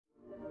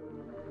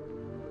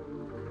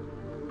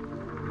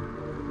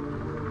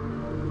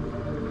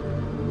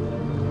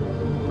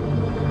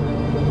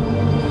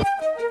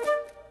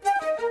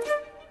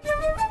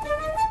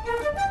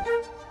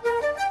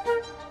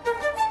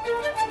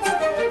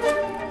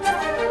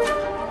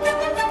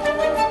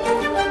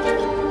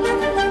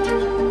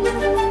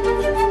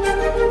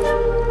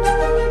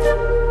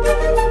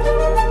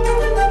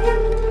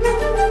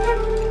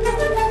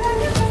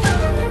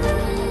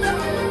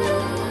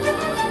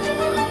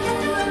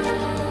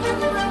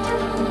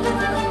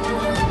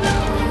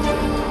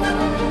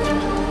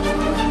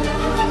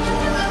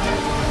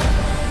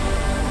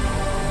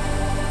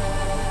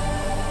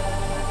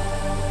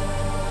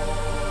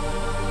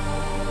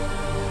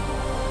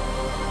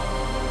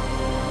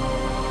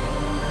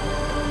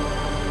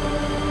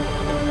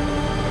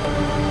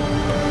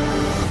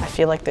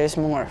feel like there's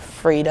more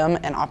freedom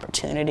and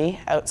opportunity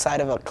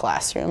outside of a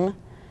classroom.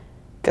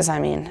 Because I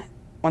mean,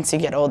 once you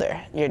get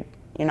older, you're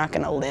not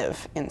going to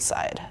live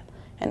inside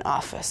an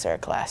office or a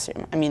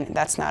classroom. I mean,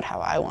 that's not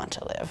how I want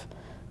to live.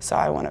 So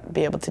I want to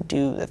be able to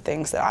do the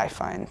things that I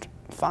find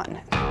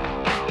fun.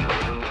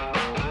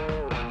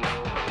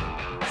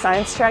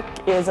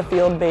 ScienceTrek is a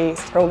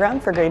field-based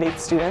program for grade 8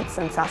 students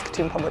in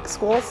Saskatoon Public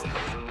Schools.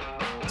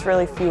 It's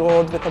really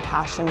fueled with a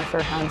passion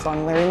for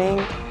hands-on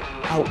learning,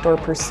 outdoor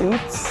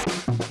pursuits.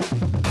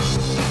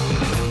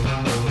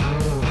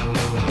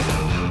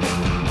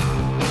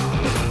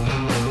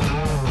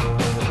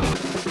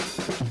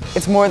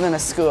 It's more than a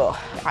school.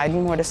 I'd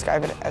more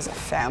describe it as a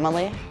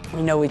family.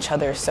 We know each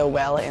other so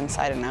well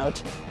inside and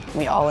out.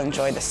 We all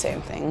enjoy the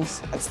same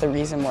things. That's the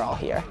reason we're all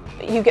here.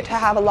 You get to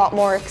have a lot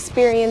more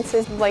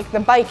experiences like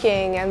the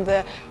biking and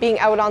the being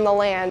out on the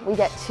land. We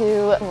get to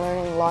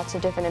learn lots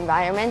of different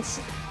environments.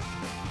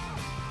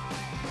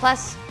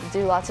 Plus,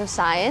 do lots of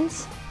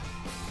science.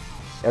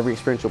 Every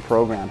experiential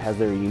program has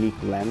their unique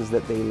lens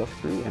that they look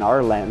through, and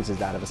our lens is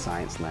that of a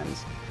science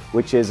lens,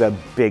 which is a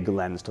big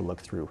lens to look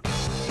through.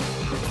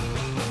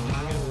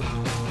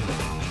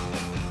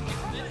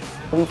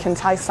 We can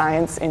tie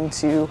science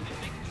into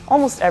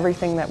almost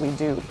everything that we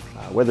do.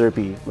 Whether it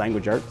be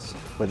language arts,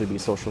 whether it be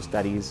social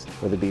studies,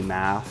 whether it be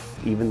math,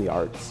 even the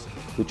arts.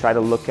 We try to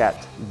look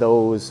at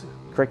those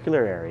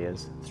curricular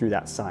areas through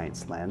that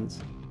science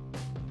lens.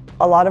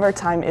 A lot of our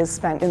time is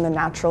spent in the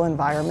natural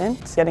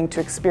environment, getting to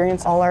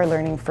experience all our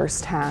learning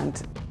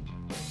firsthand.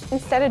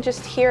 Instead of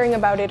just hearing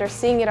about it or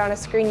seeing it on a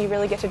screen, you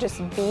really get to just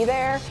be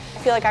there. I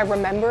feel like I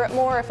remember it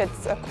more if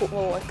it's a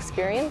cool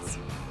experience.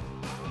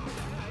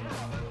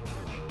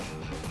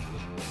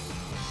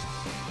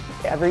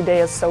 Every day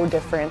is so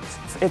different.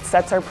 It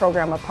sets our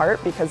program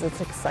apart because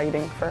it's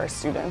exciting for our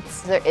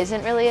students. There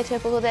isn't really a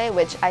typical day,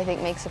 which I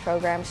think makes the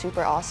program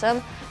super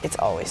awesome. It's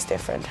always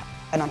different.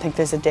 I don't think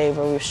there's a day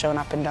where we've shown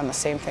up and done the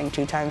same thing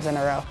 2 times in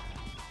a row.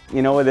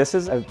 You know, this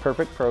is a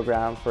perfect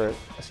program for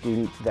a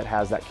student that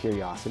has that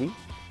curiosity.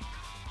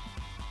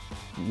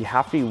 You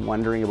have to be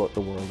wondering about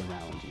the world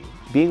around you.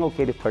 Being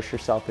okay to push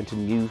yourself into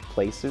new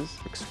places,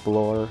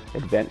 explore,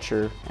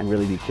 adventure, and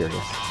really be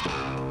curious.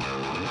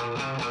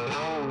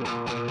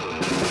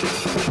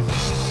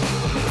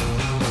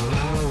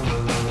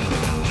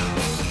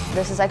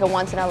 This is like a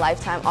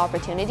once-in-a-lifetime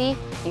opportunity.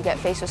 You get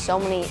faced with so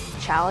many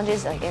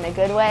challenges, like in a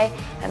good way,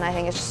 and I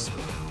think it's just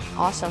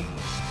awesome.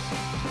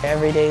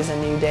 Every day is a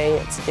new day.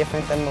 It's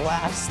different than the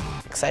last.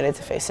 Excited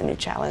to face a new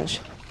challenge.